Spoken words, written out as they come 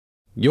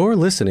You're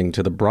listening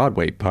to the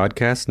Broadway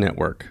Podcast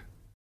Network.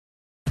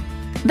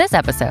 This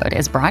episode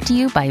is brought to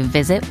you by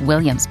Visit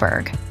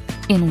Williamsburg.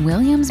 In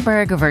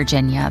Williamsburg,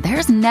 Virginia,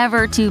 there's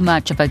never too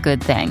much of a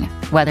good thing.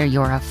 Whether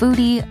you're a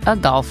foodie, a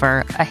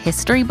golfer, a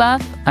history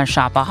buff, a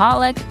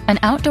shopaholic, an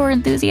outdoor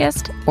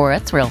enthusiast, or a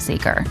thrill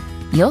seeker,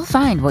 you'll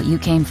find what you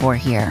came for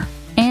here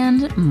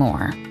and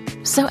more.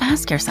 So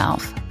ask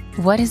yourself,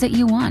 what is it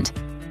you want?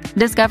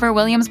 Discover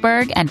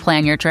Williamsburg and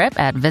plan your trip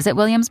at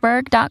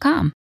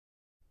visitwilliamsburg.com.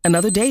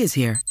 Another day is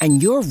here,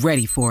 and you're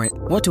ready for it.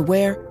 What to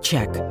wear?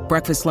 Check.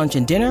 Breakfast, lunch,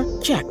 and dinner?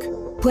 Check.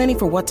 Planning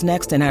for what's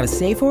next and how to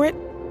save for it?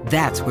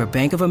 That's where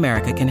Bank of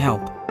America can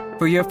help.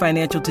 For your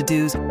financial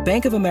to-dos,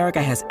 Bank of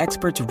America has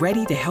experts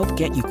ready to help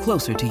get you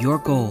closer to your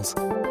goals.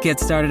 Get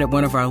started at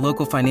one of our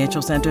local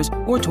financial centers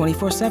or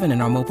 24/7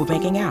 in our mobile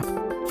banking app.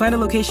 Find a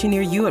location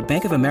near you at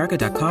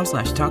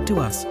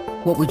bankofamerica.com/talktous.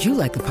 What would you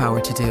like the power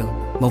to do?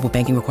 Mobile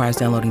banking requires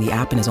downloading the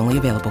app and is only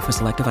available for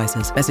select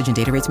devices. Message and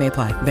data rates may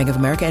apply. Bank of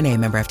America N.A.,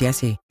 member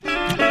FDIC.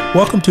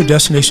 Welcome to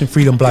Destination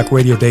Freedom Black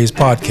Radio Days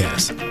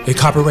podcast, a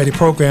copyrighted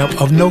program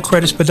of No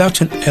Credits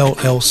Production,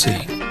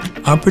 LLC.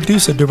 I'm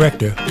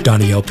producer-director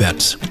Donnie L.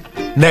 Betts.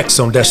 Next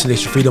on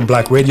Destination Freedom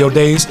Black Radio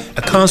Days,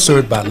 a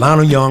concert by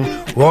Lionel Young,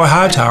 Roy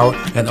Hightower,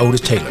 and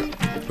Otis Taylor.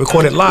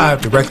 Recorded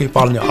live directly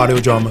following the audio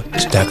drama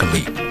Stack of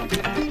Leaf.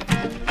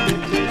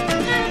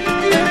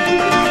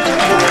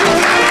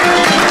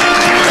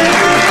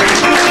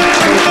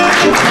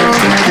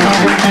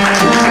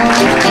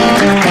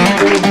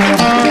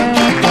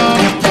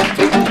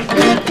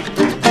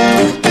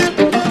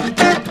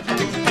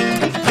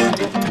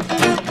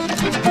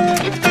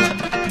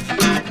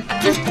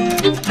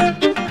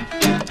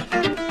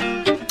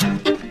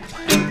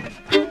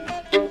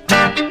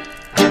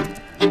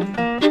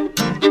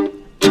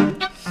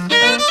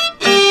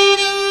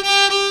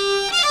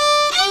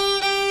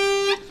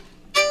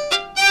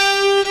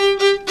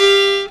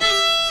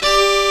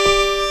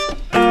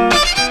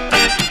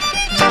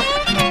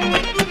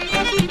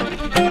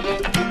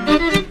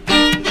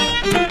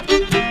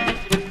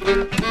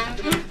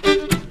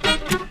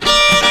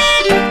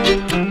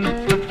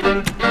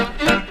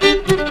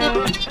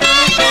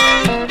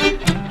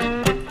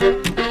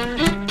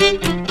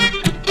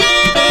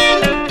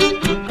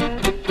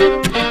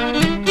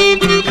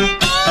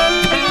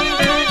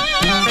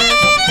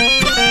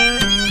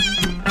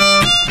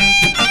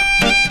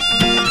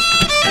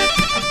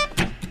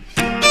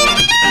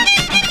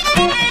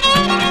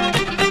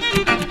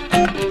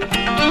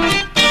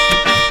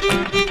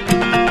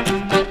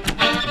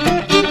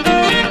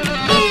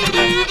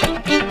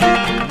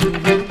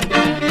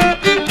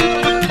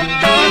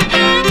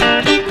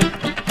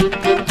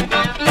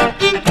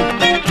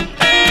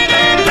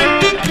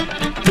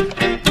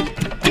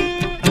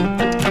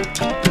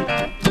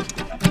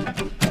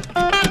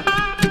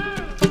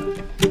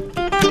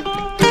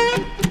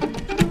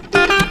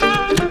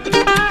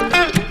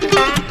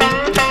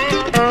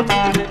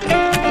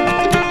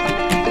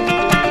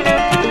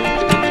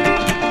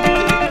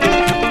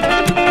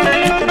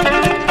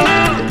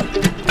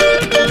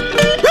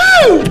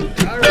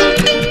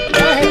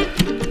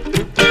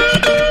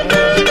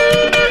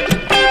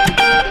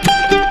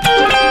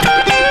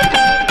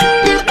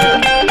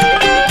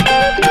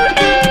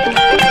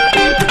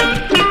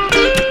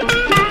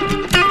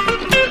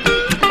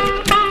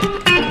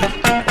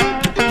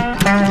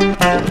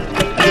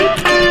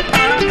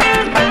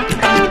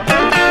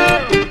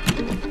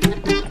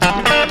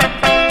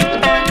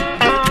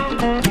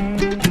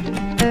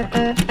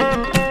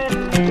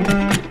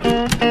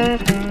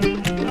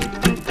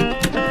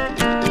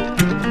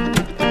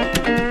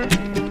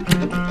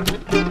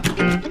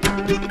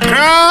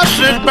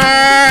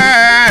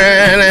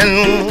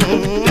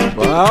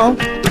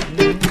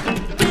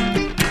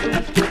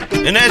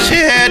 And as she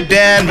head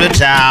down to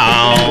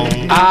town,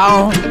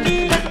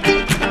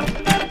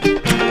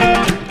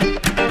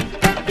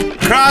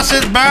 cross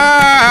is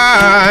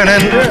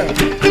burning,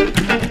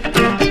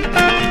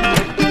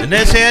 and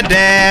as she head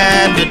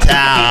down to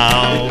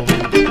town,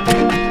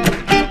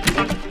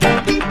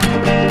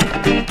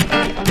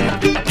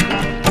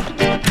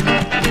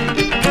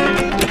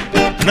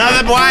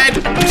 another white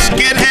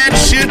skinhead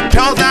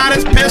pulls out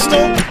his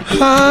pistol.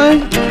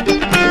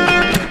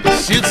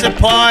 Shoots a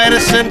poor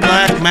innocent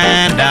black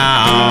man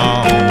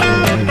down.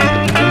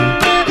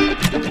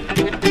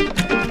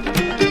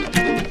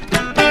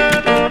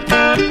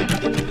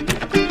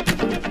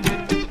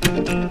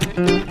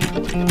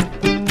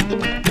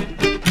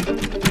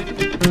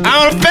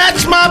 I'll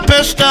fetch my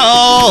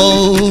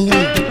pistol,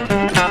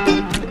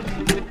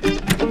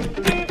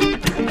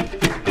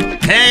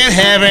 hanging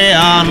heavy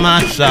on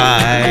my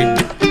side.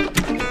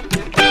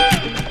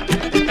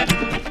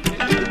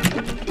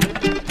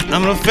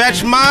 I'm gonna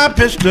fetch my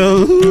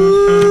pistol,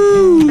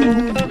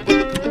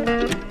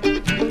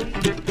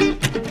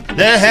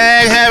 they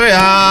hang heavy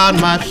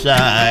on my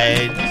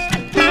side.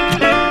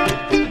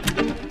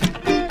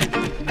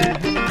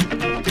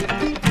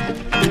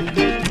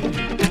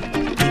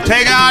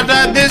 Take out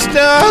that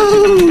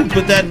pistol,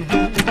 put that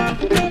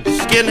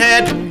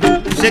skinhead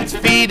 6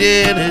 feet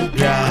in his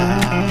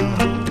ground.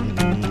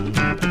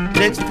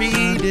 6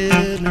 feet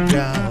in the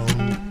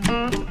ground.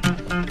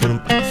 Put 'em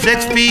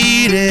 6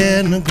 feet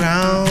in the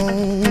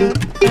ground.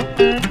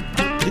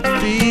 6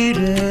 feet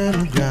in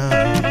the ground.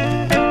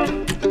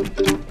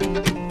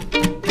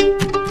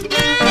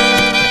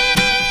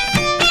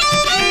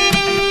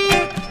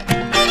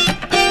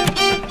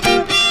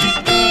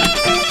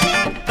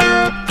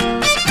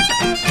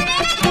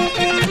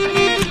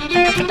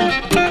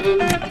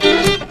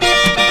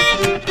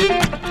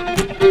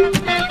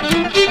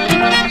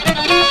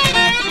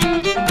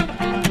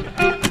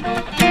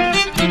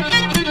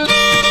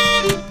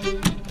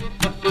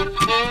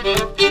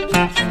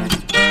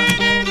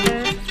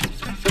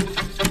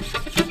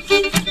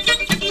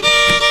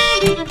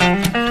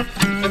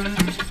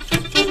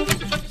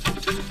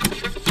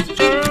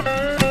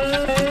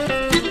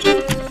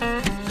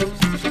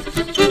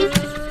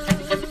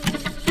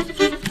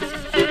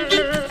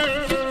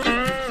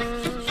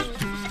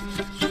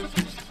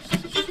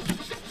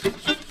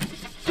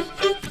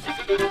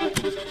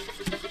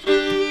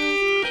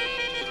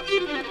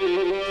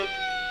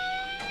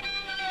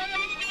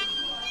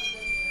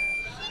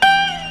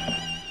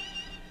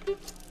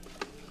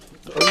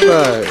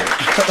 Right.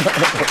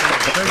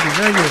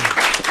 Thank you.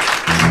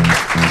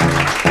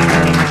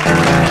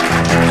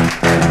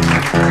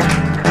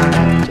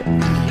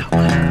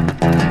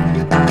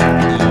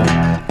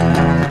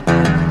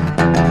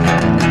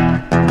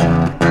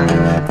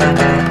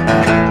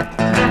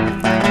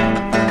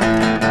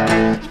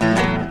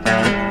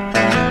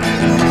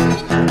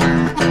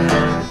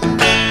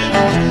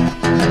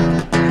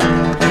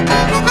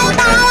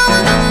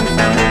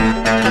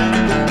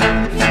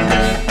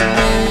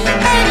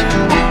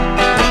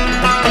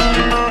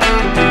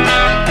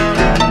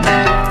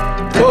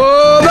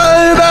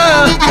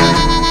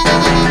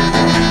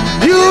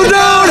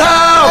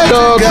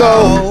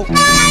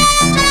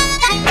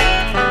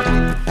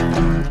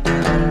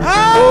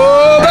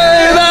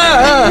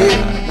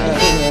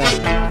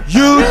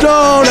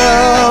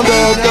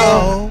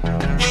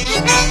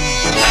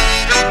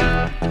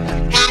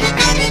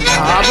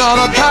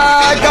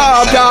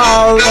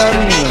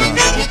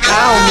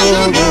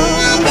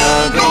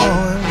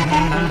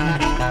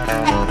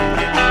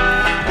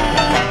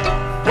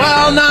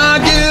 Well, now I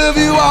give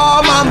you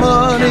all my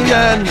money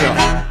and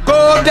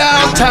go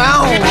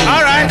downtown.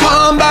 All right.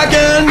 Come back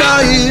in the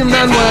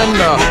evening when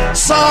the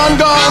sun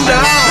goes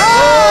down.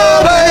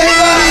 Oh,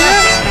 baby,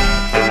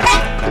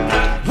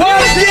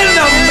 what's the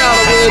matter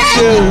with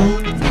you?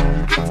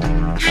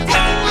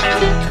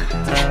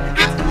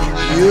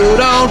 You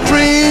don't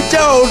treat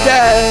your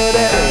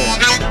daddy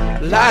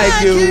like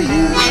you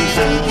used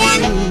to.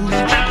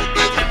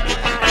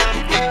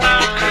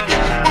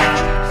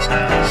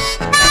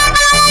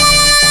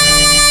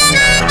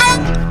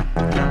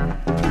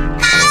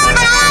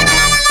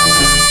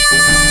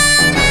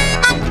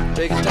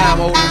 Take your time,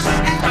 Otis.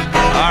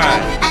 All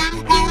right.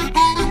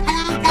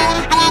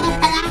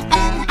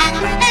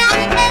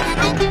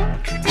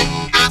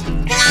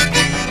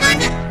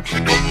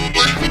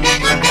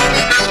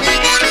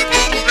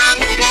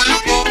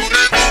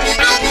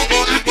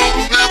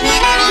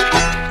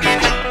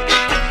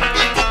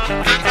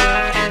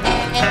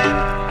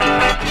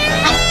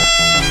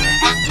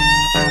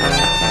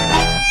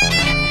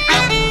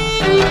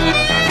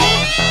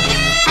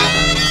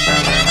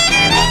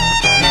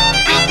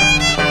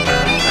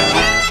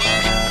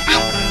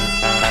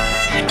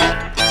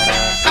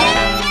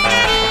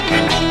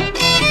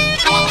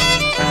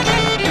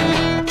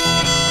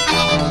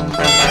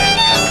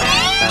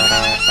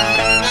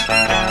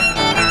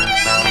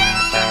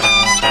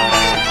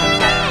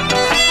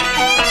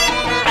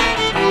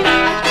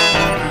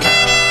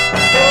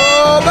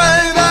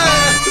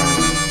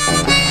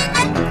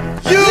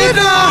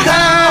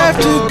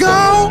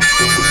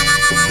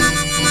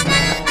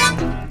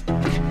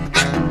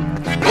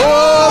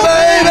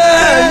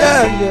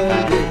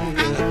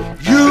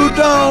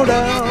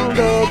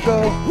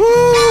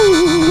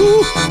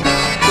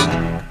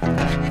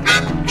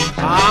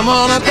 I'm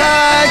on a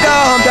tag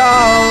on,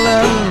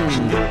 darling,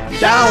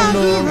 down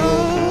the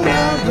road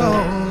I'm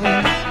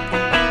going.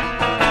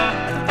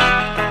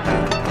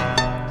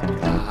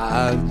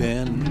 I've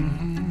been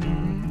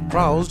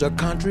across the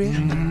country.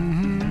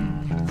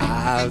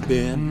 I've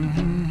been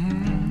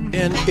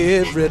in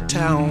every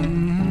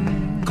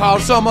town.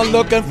 'Cause someone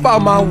looking for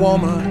my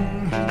woman.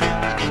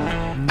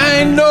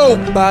 Ain't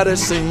nobody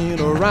seen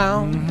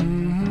around.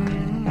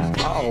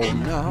 Oh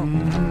no.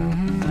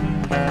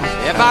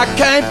 If I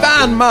can't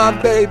find my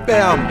baby,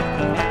 I'm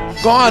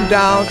going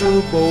down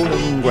to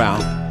Bowling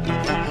Ground.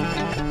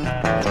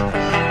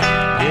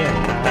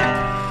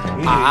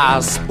 I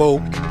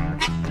spoke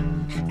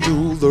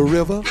to the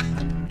river,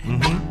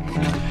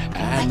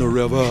 and the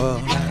river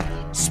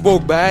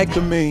spoke back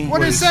to me. What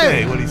did he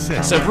say? What did he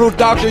say? Said, Root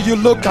Doctor, you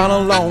look kind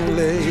of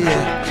lonely.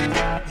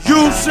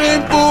 You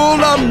seem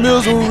full of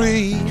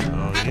misery.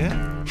 Oh, yeah?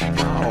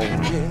 Oh,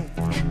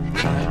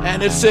 yeah.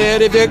 And it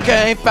said, if you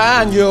can't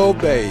find your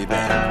baby,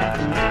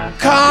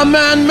 come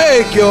and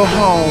make your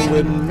home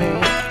with me.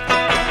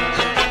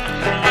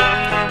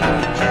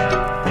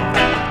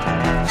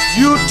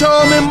 You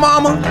told me,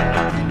 Mama,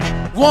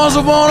 Once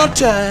upon a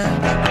time,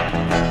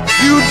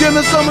 you'd give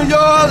me some of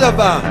yours if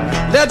I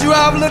let you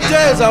have a little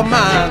taste of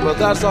mine, but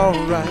that's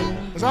alright.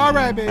 It's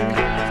alright, baby.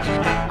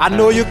 I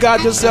know you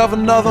got yourself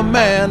another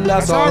man,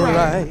 that's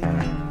alright.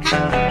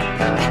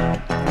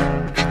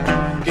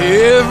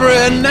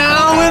 Every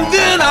now and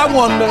then I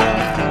wonder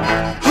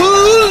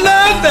who's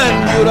loving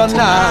you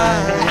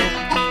tonight.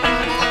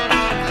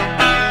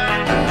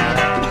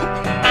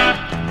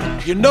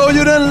 You know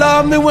you didn't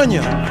love me when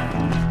you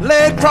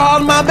lay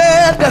across my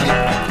bed,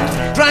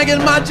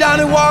 drinking my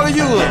Johnny Walker.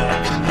 You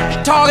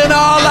were talking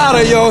all out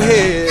of your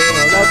head.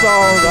 That's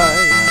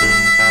alright.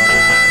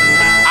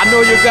 I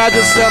know you got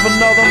yourself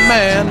another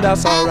man.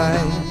 That's alright.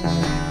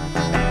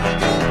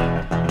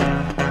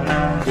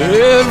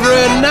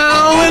 Every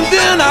now and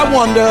then I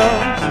wonder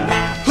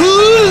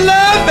who's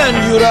loving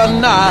you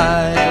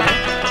tonight.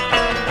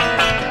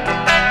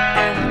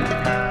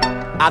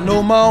 I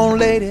know my own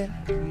lady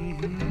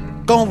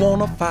gonna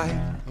wanna fight.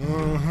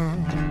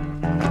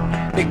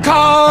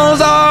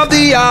 Because of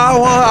the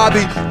hour I'll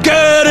be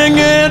getting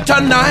in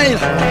tonight.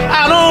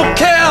 I don't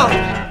care.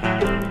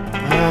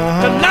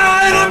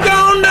 Tonight I'm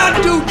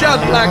gonna do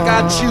just like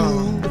I choose.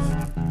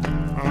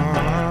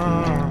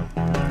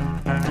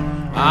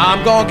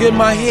 I'm gonna get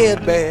my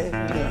head back,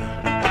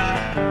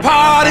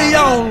 party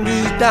on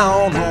these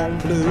down home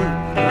blues.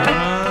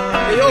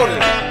 Hey,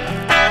 Otis,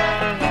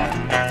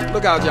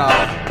 look out,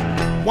 y'all.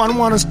 1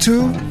 1 is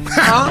 2,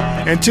 Huh?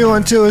 and 2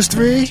 and 2 is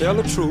 3. Tell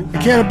the truth.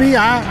 Can it be?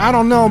 I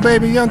don't know,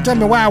 baby. You don't tell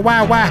me why?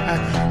 Why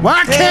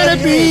can't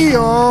it be?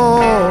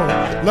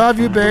 Oh, love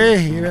you,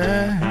 baby.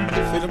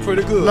 Feeling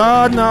pretty good.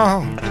 Lord,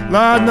 no,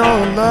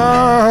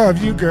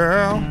 love you,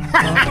 girl.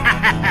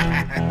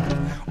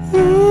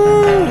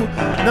 Ooh,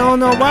 don't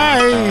know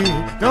why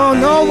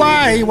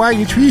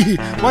you treat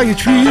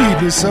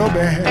me so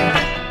bad.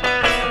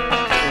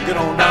 Get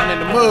on down in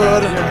the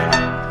mud.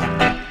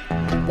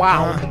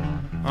 Wow.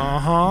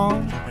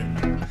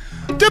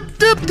 Dip,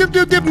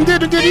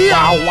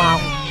 Wow, wow.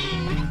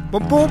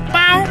 boom, boom,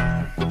 bow.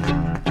 A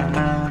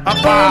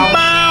boom,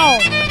 bow.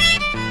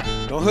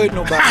 Don't hurt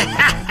nobody.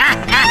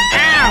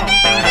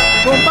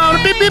 Boom, bow,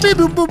 beep, beep, beep,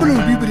 boom, boom, boom,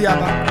 beep, beep, beep,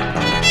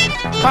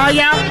 bow,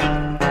 out.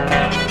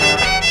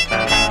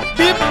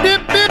 Beep,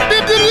 beep, beep,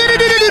 beep,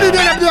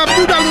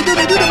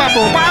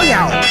 boom, bow,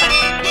 out.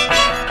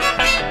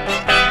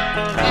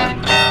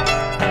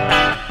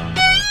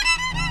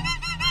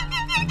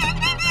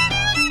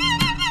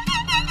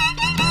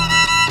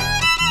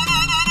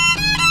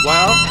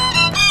 Well,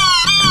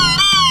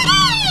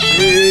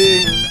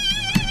 hey.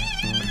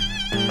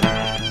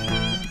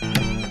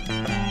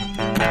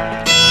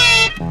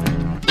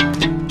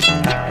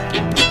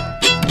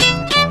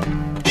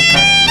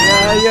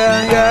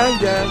 Yeah.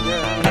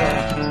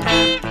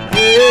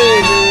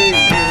 Hey.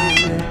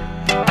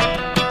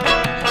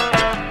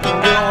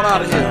 Don't get on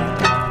out of here.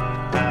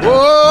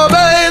 Oh,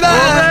 baby.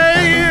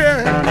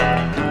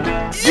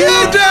 You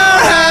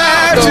don't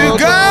have to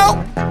go.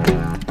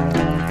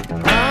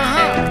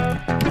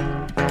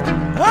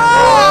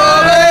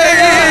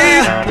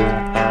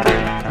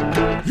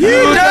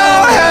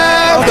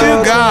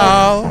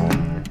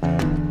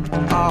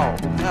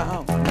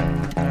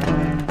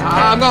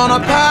 I'm gonna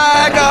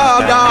pack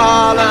up,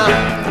 darling.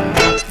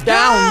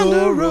 Down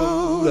the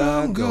road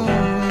I'm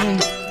going.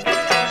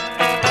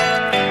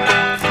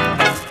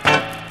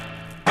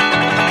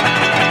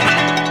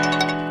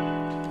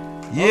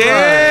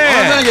 Yeah.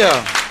 Oh, thank you.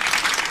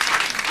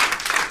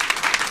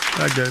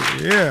 Like that,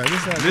 yeah.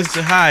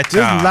 Mr. High This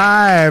Top.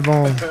 live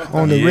on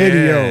the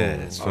radio.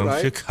 Yes, from All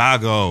right.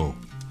 Chicago.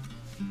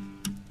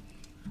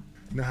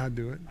 You know how to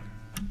do it.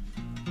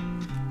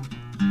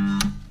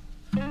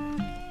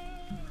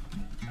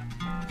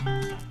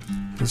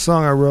 The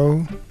song I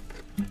wrote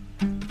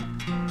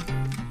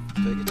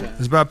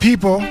is about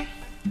people.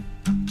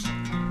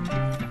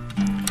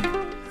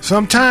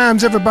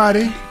 Sometimes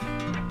everybody,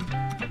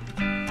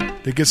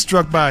 they get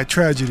struck by a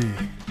tragedy.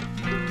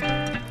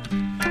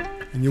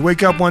 And you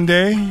wake up one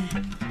day,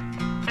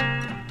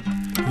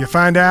 you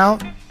find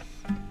out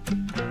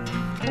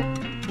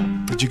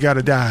that you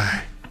gotta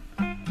die.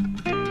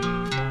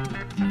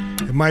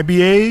 It might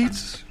be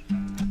AIDS.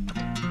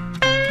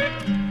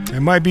 It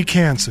might be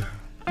cancer.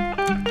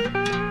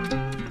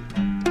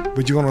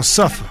 But you're gonna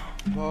suffer.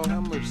 Lord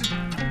have mercy.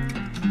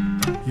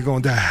 You're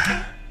gonna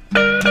die.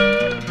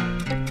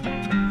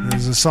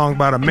 There's a song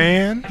about a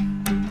man.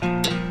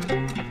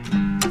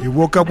 He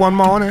woke up one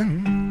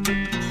morning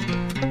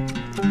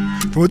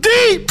from a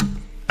deep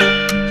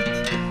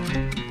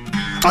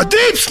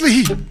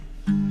sleep.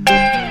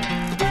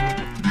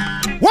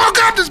 Woke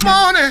up this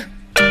morning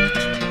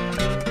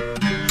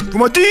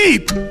from a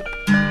deep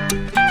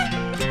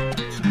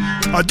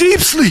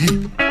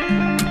sleep.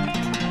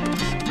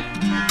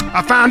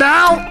 I found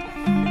out,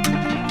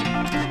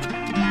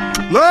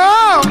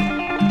 Lord,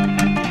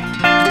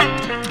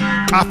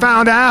 I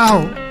found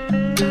out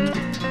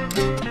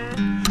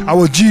I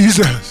was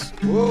Jesus.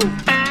 Whoa.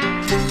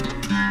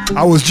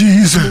 I was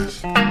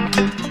Jesus.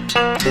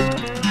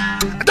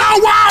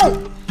 Don't walk,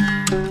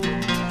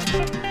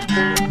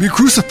 be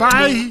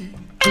crucified.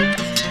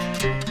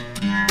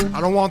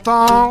 I don't want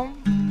thorn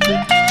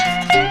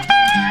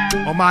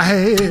on my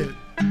head.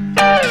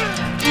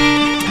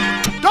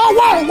 Don't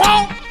want to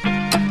walk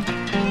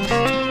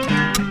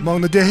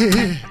among the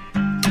dead.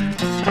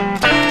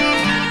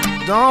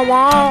 Don't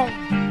want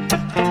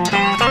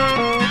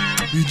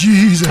be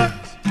Jesus.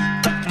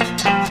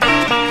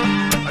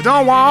 I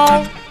don't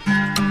want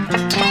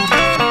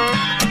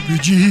be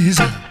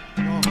Jesus.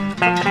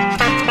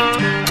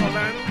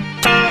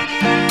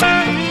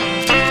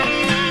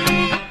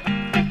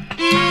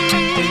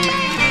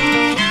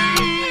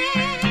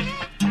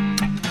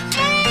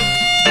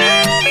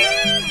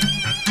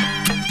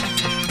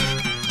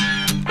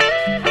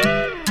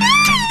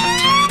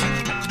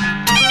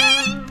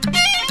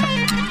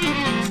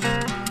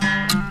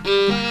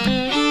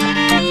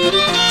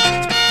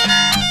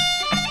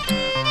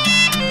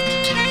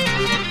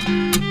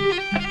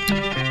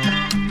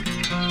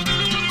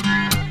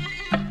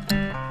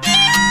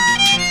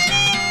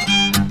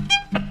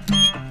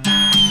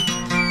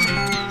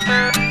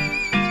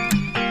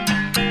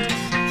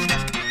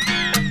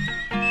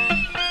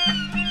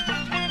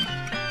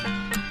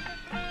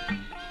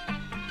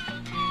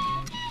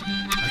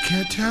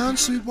 Turn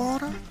sweet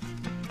water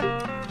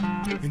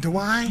into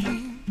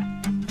wine.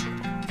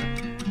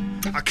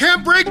 I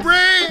can't break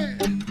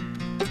bread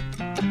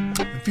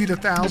and feed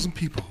 1,000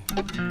 people. I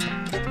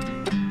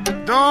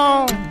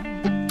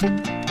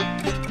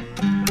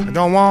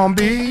don't want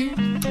to be.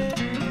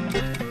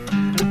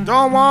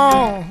 Don't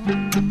want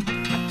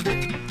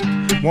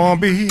to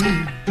be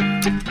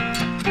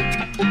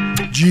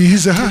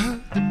Jesus.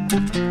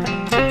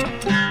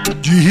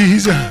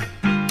 Jesus.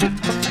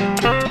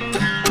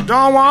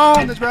 Don't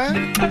want, that's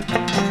right.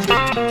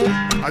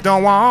 I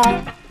don't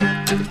want.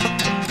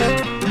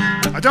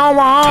 I don't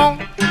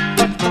want.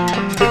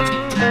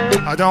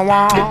 I don't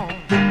want.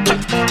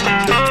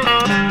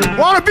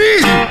 Wanna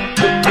be.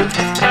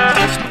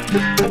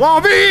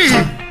 Wanna be.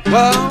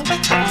 Well,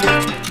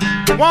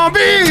 Wanna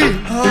be.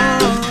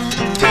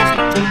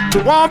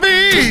 Wanna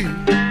be.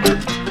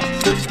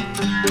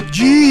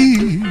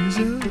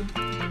 Jesus.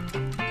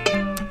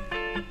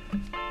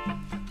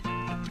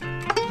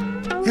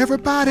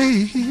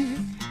 Everybody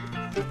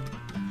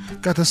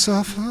got to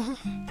suffer.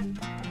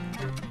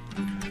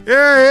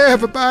 Yeah,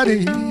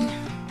 everybody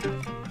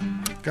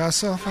got to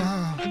suffer.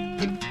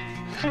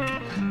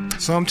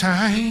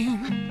 Sometime.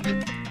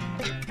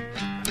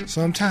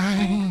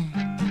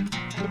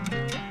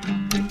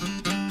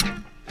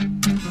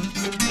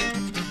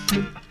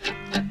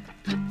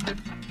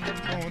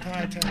 Come on,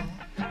 High Town.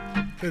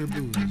 Play the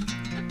blues.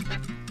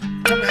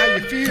 Tell me how you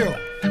feel.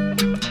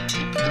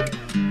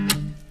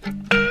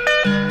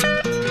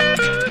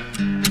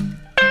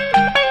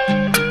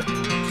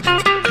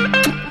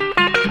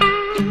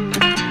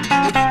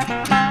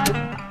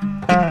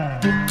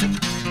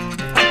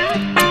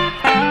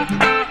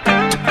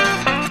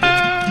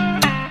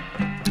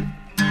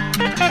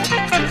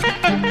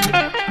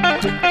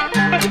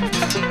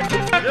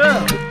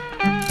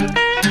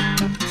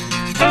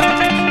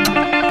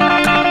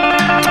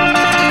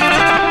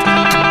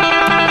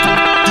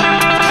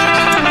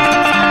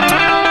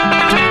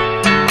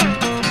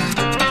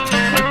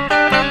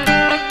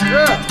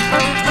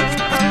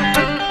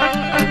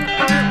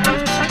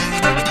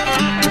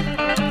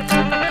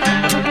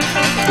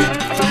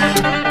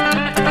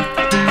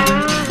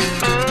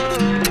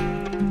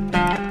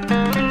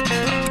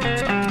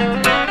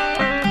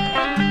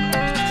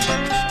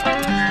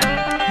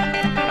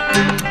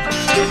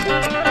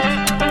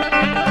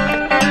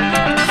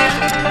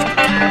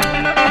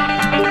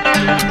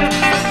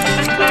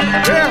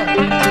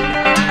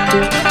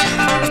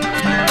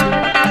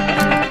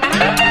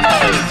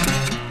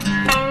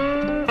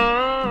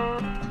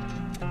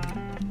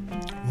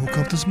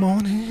 This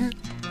morning,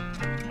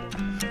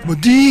 my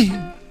deep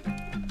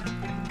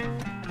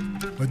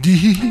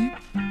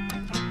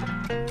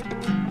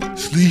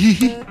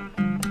sleep,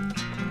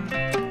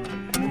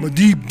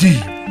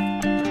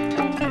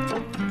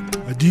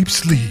 my deep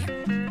sleep.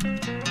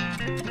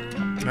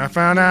 And I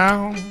found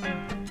out,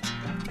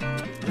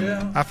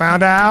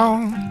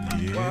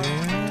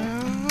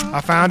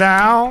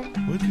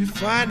 What'd you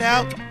find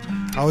out?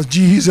 I was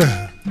Jesus.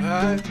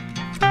 I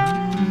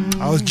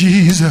was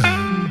Jesus.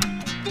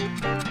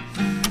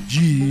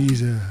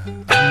 Jesus.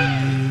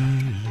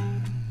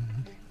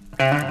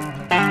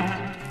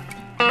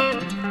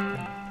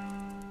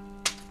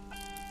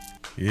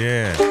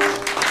 Yeah.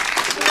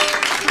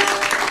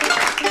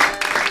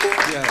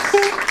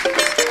 yes.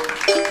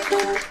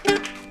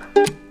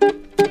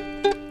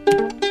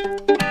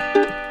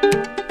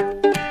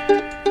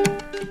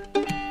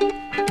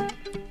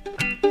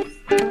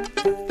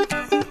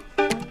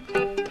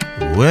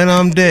 When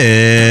I'm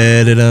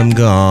dead and I'm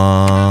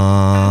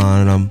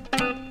gone, I'm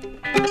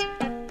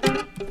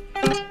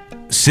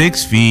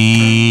 6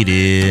 feet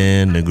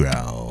in the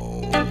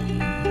ground.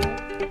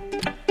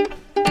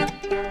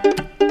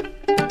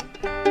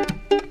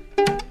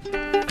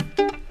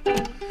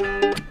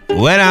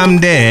 When I'm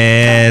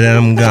dead and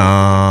I'm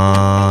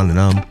gone and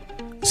I'm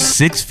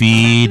 6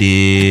 feet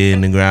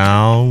in the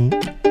ground.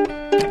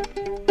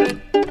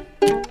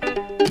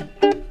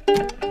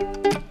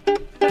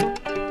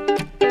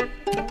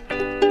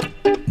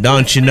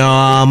 Don't you know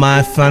all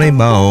my funny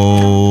bones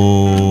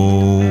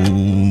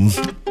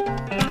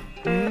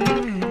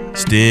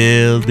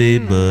still be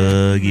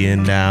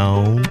boogieing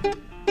down?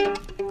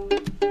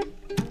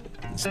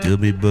 Still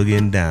be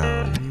boogieing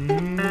down.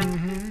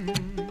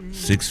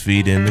 6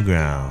 feet in the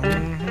ground.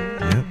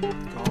 Yep.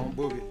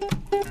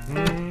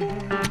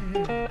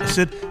 I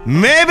said,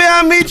 maybe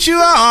I'll meet you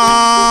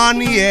on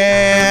the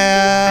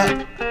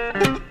air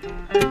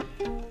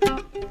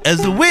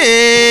as the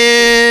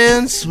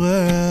wind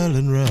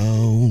swirling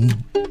round.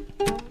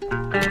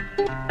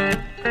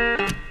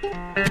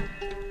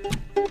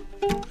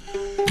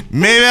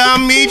 Maybe I'll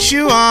meet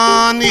you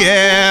on the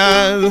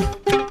air,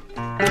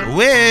 the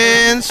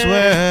wind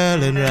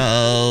swirling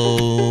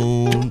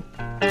round.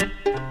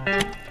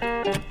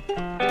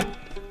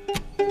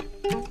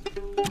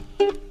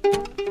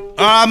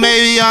 Or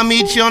maybe I'll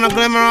meet you on a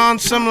glimmer on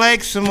some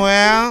lake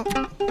somewhere,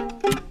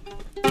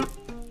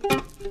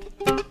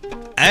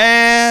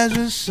 as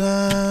the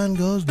sun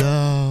goes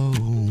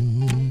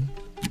down.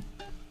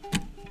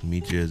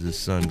 Meet you as the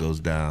sun goes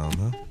down,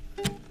 huh?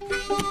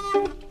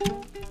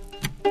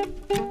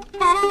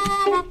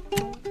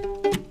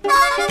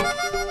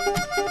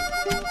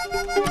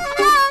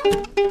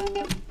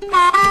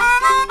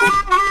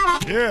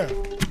 Yeah.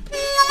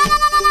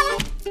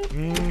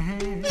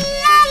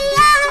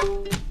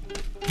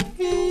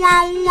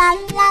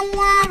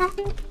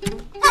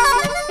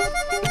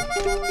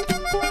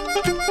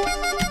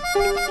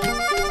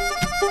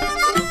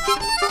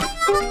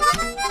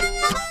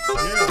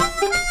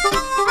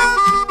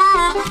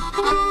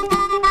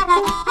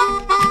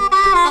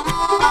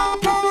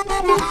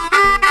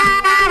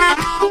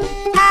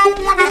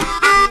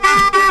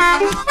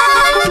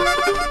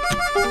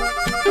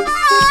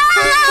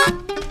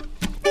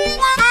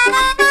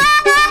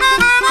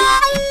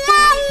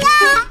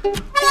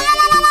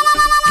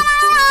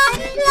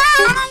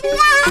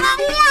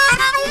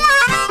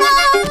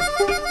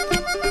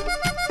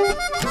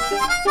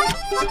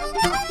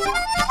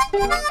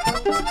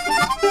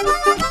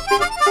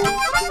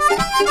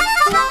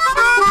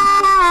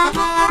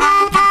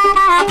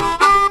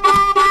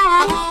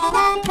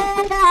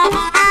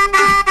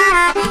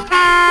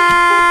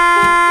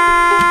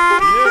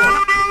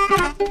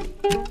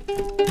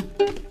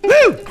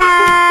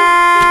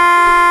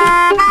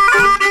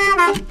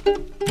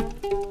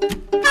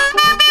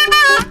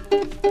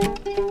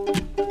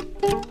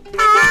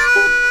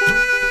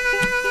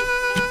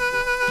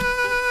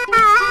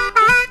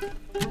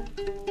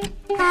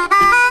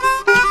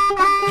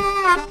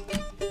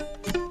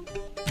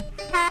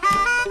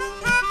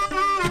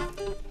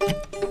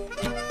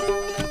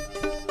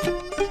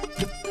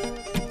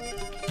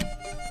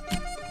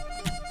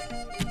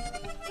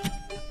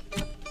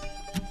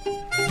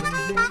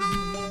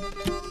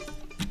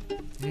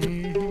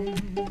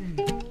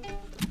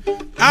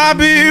 I'll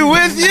be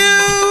with you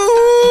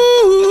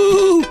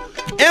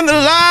in the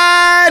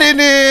light and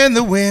in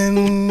the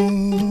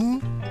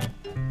wind.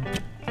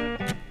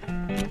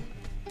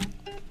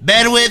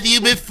 Been with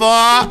you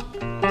before,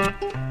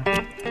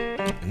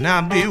 and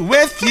I'll be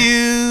with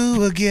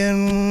you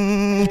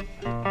again.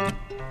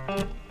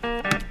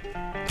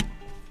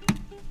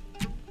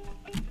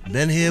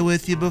 Been here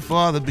with you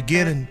before the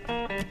beginning,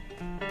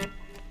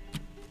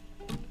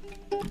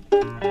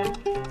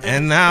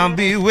 and I'll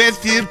be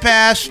with you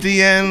past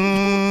the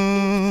end.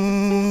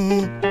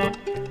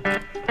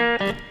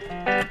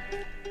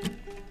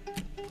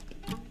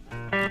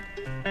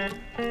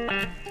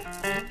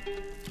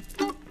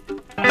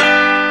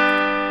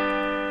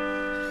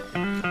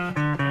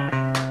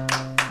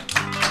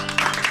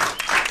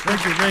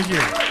 Thank you.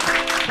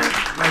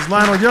 That's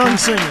Lionel Young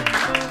singing.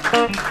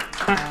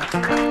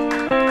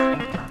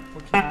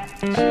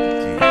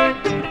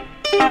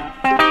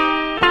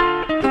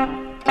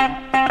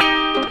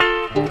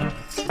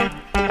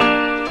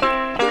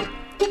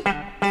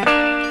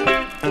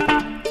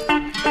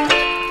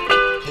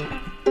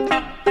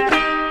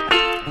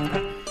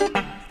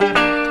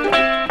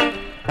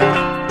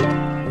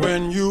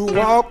 When you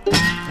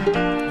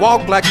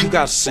walk like you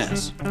got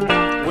sense.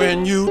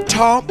 When you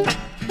talk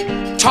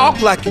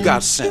like you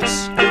got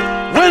sense.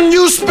 When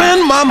you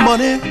spend my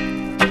money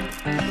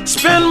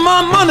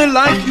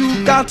like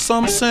you got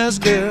some sense,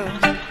 girl.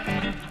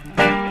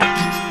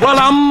 Well,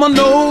 I'm a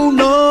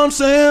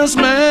no-nonsense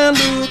man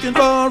looking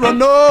for a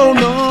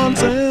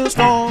no-nonsense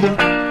woman.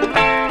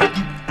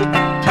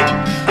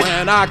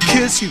 When I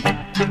kiss you,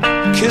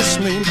 kiss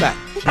me back.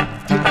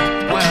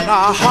 When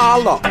I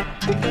holler,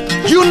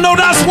 you know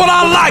that's what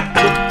I like.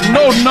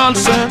 No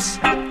nonsense.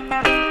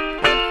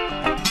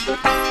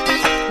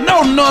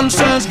 No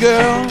nonsense,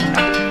 girl.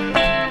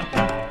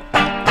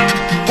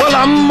 Well,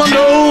 I'm a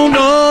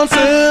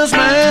no-nonsense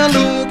man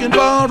looking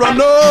for a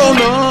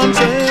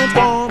no-nonsense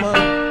woman.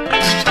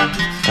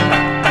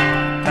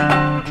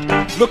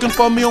 Looking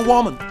for me a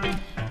woman,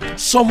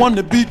 someone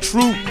to be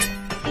true.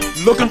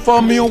 Looking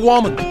for me a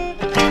woman,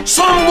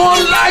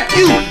 someone like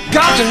you.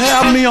 Got to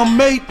have me a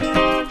mate.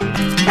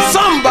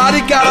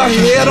 Somebody got her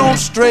head on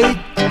straight.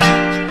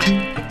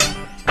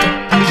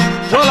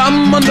 Well,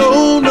 I'm a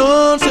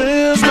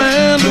no-nonsense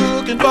man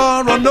looking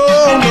for a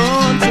no-nonsense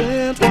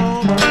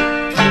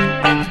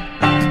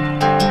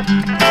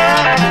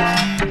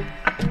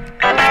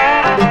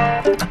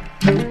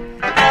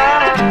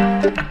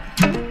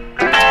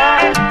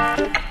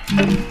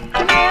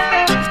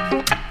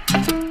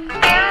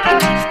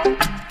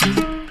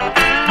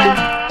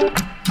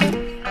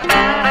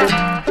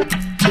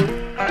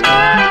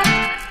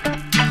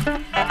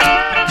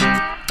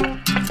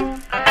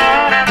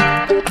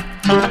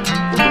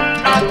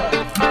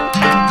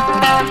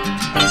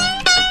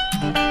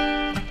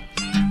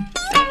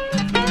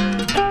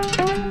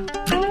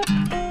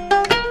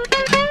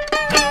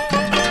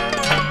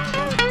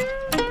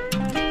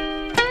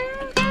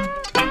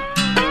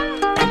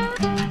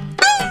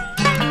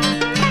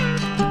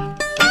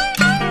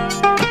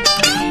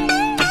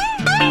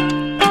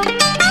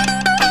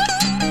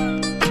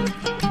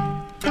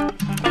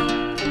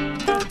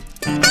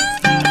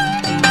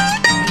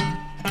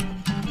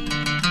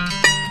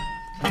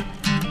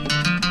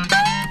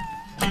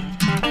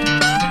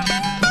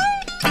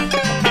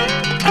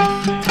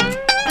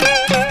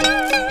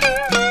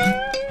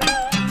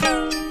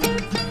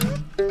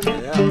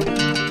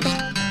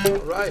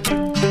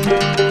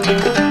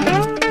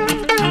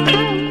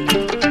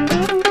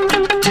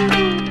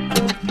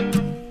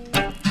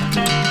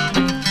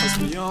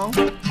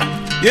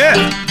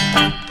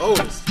Yeah.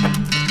 Otis.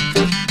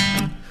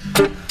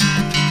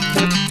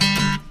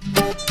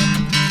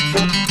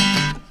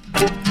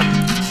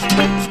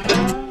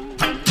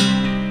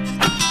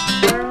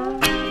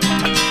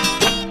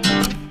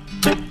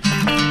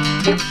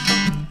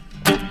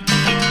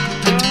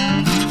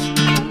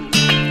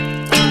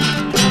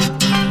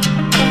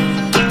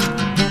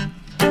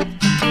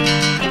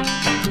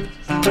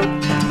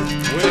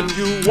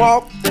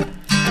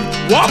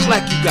 Walk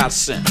like you got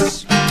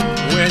sense.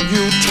 When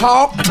you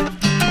talk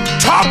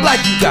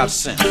like you got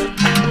sense.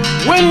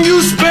 When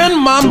you spend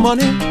my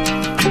money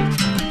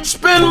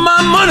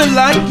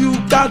like you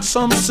got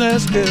some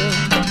sense, girl.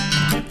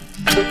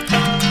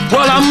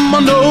 Well, I'm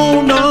a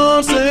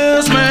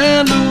no-nonsense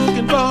man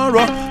looking for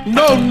a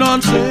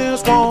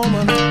no-nonsense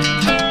woman.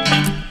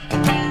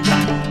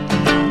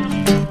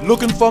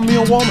 Looking for me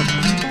a woman,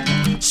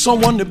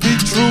 someone to be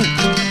true.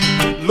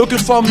 Looking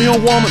for me a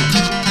woman,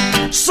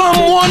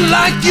 someone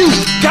like you.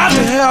 Got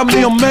to have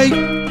me a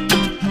mate.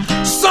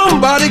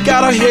 Somebody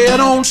got a head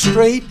on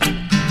straight.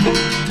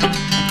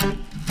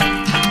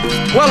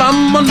 Well,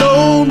 I'm a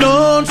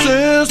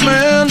no-nonsense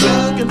man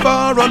looking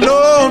for a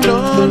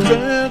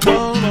no-nonsense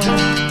woman.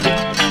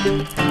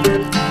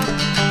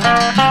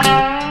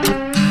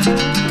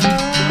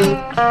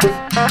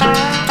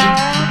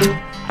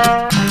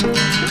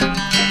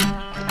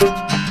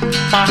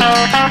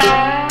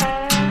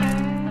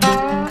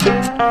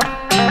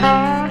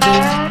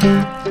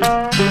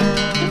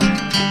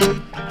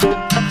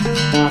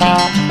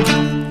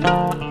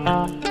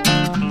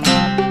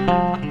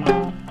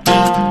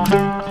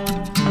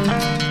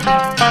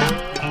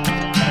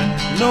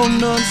 No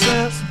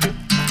nonsense.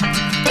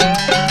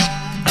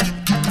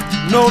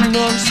 No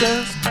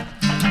nonsense.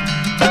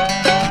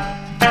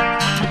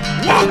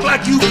 Walk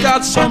like you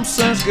got some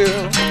sense,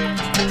 girl.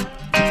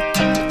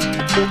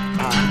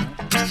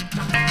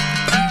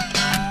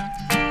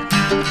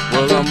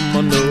 Well, I'm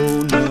a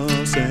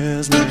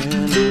no-nonsense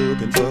man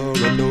looking for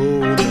a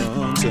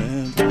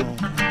no-nonsense woman.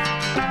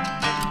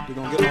 We're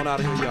gonna get on out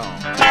of here, y'all.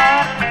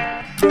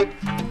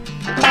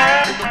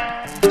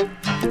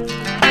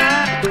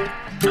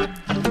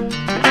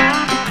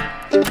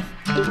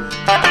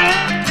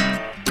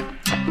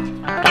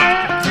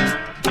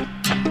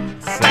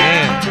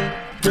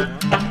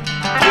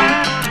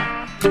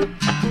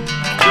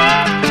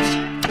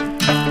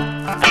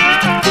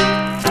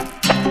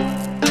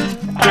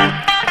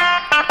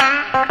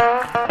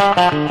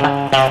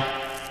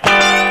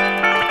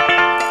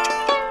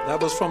 That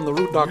was from the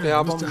Root Doctor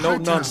album, Mr. No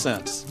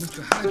Nonsense.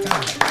 Mr.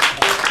 Hightower.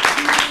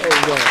 There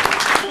you go.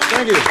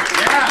 Thank you.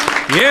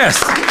 Yeah.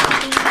 Yes.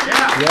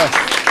 Yeah. Yes.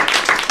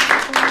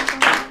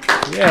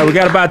 Yeah, we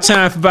got about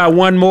time for about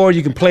one more.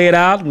 You can play it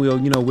out.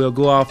 We'll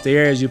go off the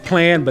air as you're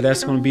playing, but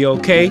that's going to be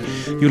okay.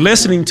 You're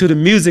listening to the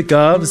music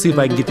of, let's see if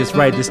I can get this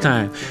right this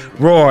time,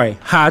 Roy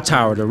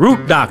Hightower, the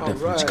Root Doctor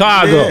from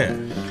Chicago. Yeah.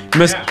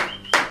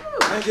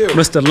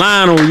 Mr.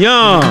 Lionel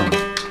Young.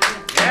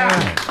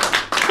 Yeah.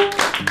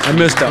 And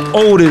Mr.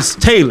 Otis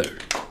Taylor.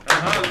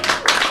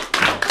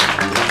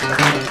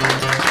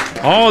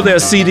 All their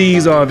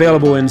CDs are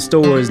available in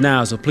stores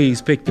now, so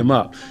please pick them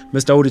up.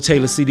 Mr. Otis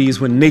Taylor CDs,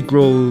 When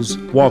Negroes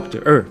Walk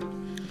the Earth.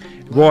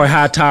 Roy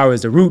Hightower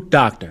is the Root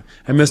Doctor.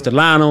 And Mr.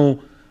 Lionel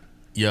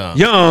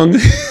Young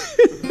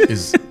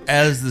is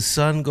As the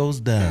Sun Goes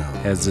Down.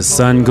 As the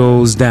Sun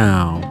Goes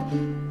Down.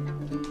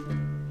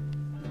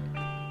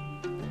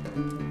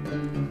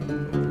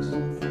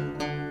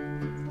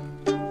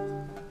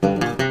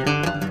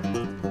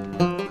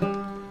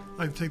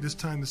 I'd like to take this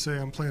time to say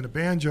I'm playing a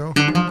banjo.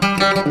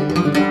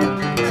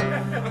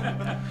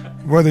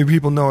 Whether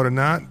people know it or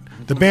not.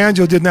 The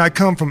banjo did not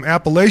come from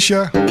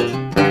Appalachia.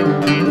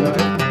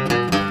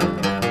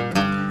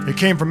 It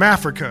came from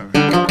Africa.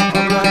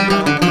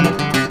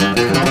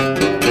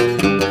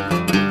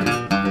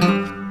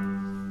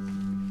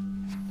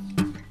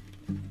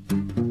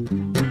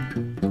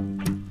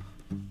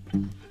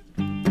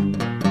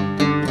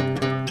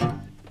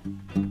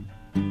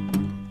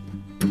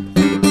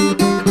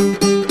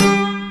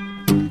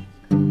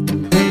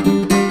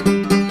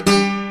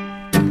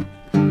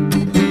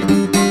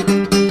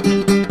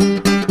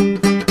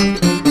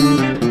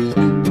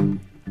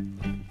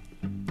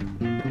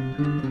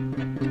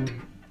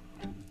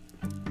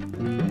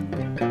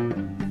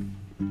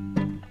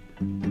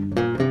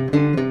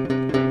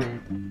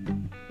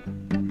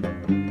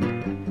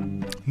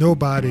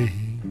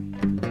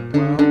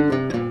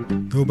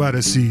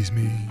 Nobody sees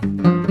me.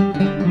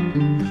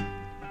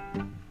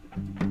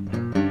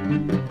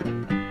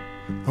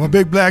 I'm a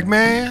big black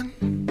man,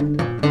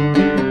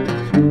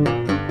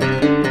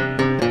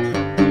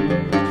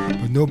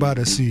 but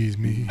nobody sees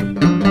me.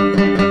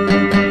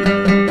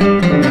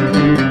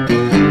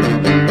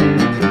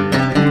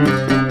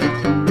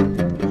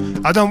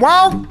 I done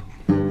walk.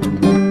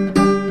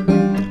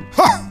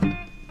 Huh.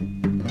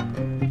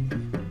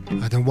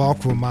 I done walk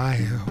for a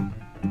mile.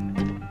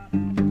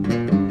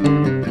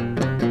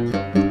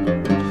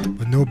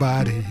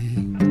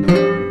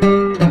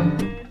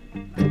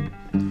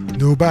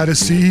 Nobody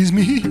sees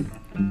me.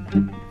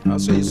 I'll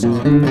see you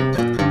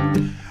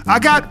soon. I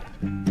got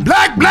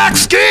black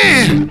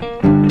skin.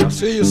 I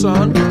see you,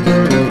 son.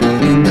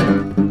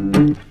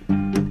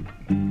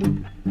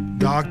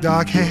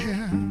 Dark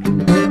hair,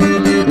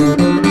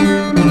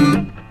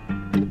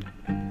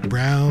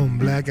 brown,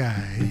 black eyes.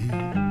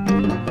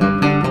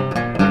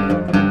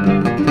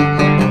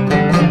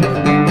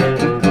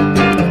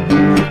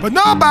 But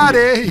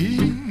nobody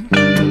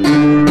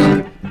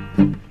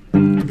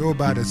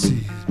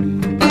sees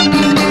me.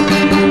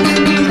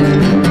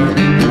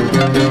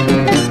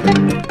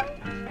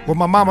 Where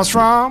my mama's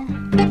from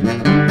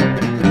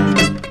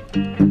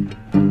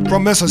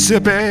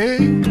Mississippi.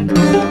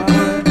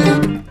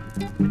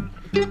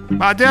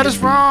 My dad is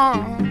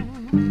from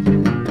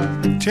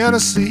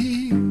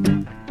Tennessee.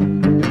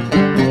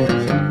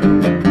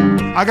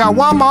 I got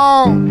one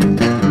more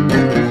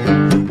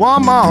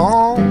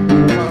mile.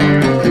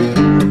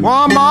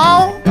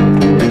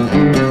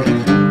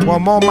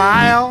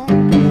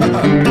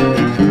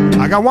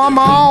 I got one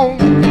more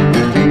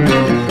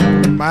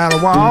mile to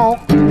walk.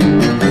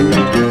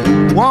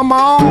 One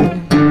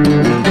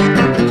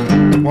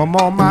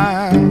more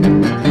mile.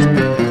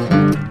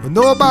 But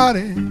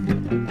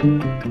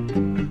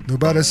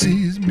nobody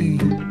sees me.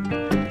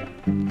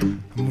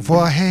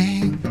 Before I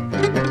hang.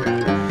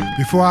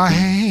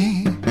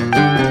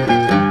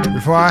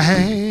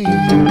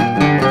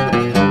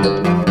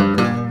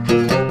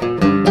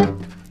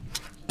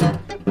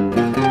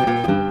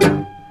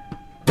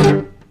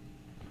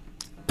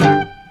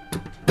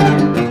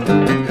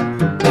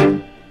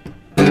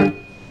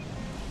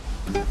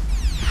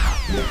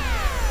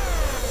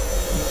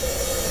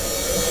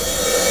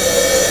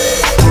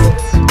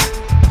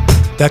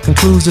 That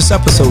concludes this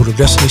episode of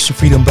Destination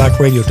Freedom Black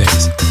Radio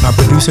Days. Our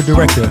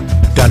producer-director,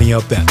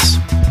 Danielle Betts.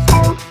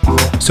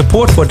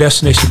 Support for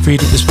Destination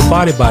Freedom is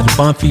provided by the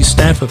Bonfils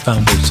Stanford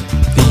Foundation,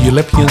 the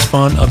Eulipians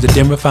Fund of the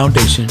Denver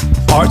Foundation,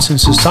 Arts and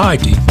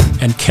Society,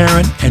 and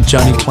Karen and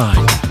Johnny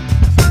Klein.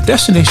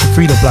 Destination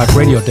Freedom Black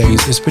Radio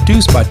Days is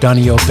produced by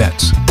Danielle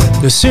Betts.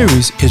 The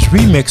series is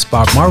remixed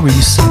by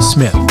Maurice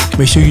Smith.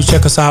 Make sure you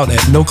check us out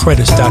at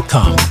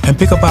nocredits.com and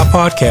pick up our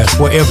podcast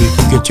wherever you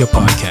get your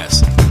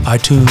podcasts.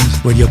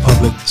 iTunes, Radio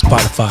Public,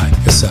 Spotify,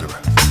 etc.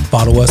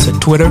 Follow us at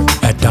Twitter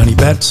at Donnie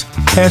Betts,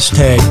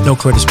 hashtag No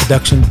Credits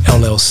Production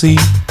LLC,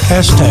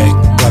 hashtag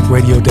Black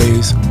Radio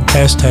Days,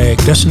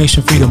 hashtag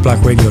Destination Freedom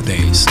Black Radio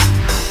Days.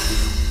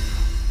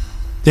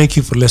 Thank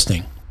you for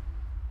listening.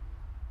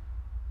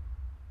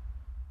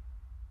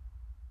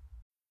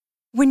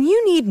 When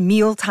you need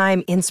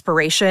mealtime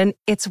inspiration,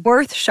 it's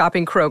worth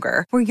shopping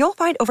Kroger, where you'll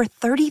find over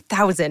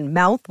 30,000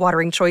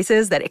 mouth-watering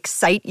choices that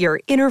excite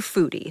your inner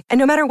foodie. And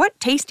no matter what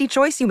tasty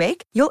choice you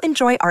make, you'll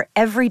enjoy our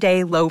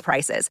everyday low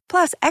prices,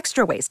 plus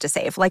extra ways to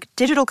save, like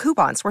digital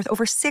coupons worth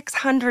over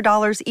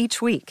 $600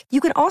 each week. You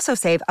can also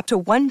save up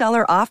to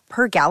 $1 off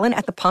per gallon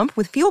at the pump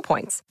with fuel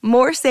points.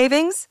 More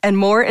savings and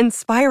more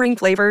inspiring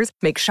flavors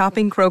make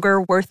shopping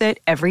Kroger worth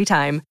it every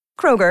time.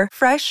 Kroger,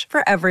 fresh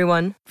for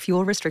everyone.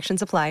 Fuel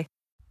restrictions apply.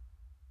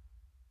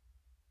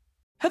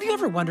 Have you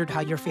ever wondered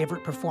how your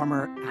favorite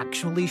performer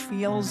actually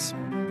feels?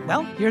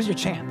 Well, here's your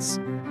chance.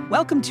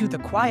 Welcome to The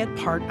Quiet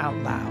Part Out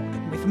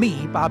Loud with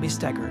me, Bobby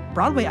Steggert,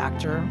 Broadway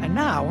actor and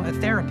now a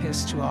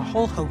therapist to a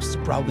whole host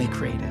of Broadway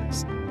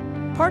creatives.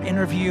 Part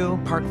interview,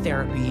 part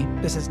therapy,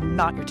 this is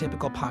not your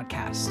typical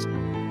podcast.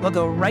 We'll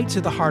go right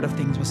to the heart of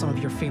things with some of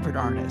your favorite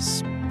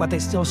artists, what they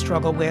still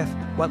struggle with,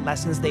 what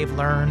lessons they've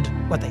learned,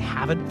 what they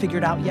haven't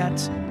figured out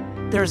yet.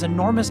 There's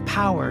enormous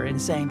power in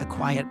saying the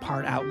quiet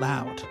part out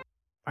loud.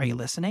 Are you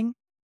listening?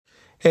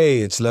 Hey,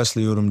 it's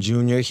Leslie Odom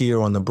Jr. here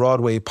on the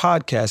Broadway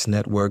Podcast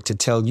Network to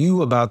tell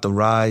you about the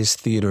Rise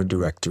Theater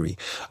Directory,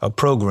 a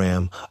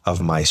program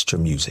of Maestro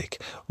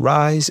Music.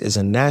 Rise is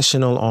a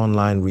national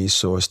online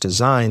resource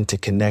designed to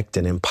connect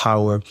and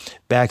empower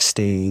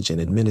backstage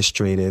and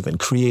administrative and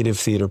creative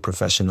theater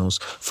professionals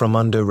from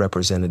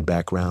underrepresented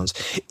backgrounds.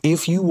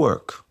 If you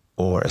work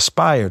or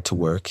aspire to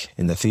work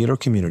in the theater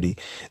community,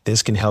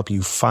 this can help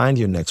you find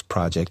your next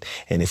project.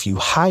 And if you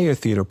hire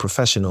theater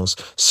professionals,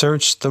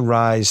 search the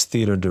Rise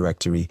Theater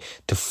Directory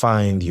to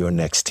find your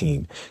next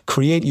team.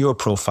 Create your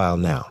profile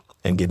now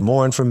and get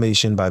more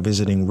information by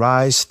visiting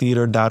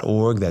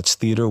risetheater.org. That's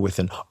theater with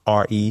an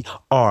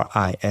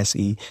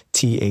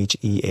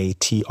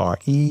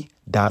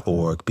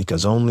RERISETHEATRE.org,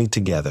 because only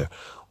together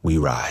we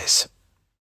rise.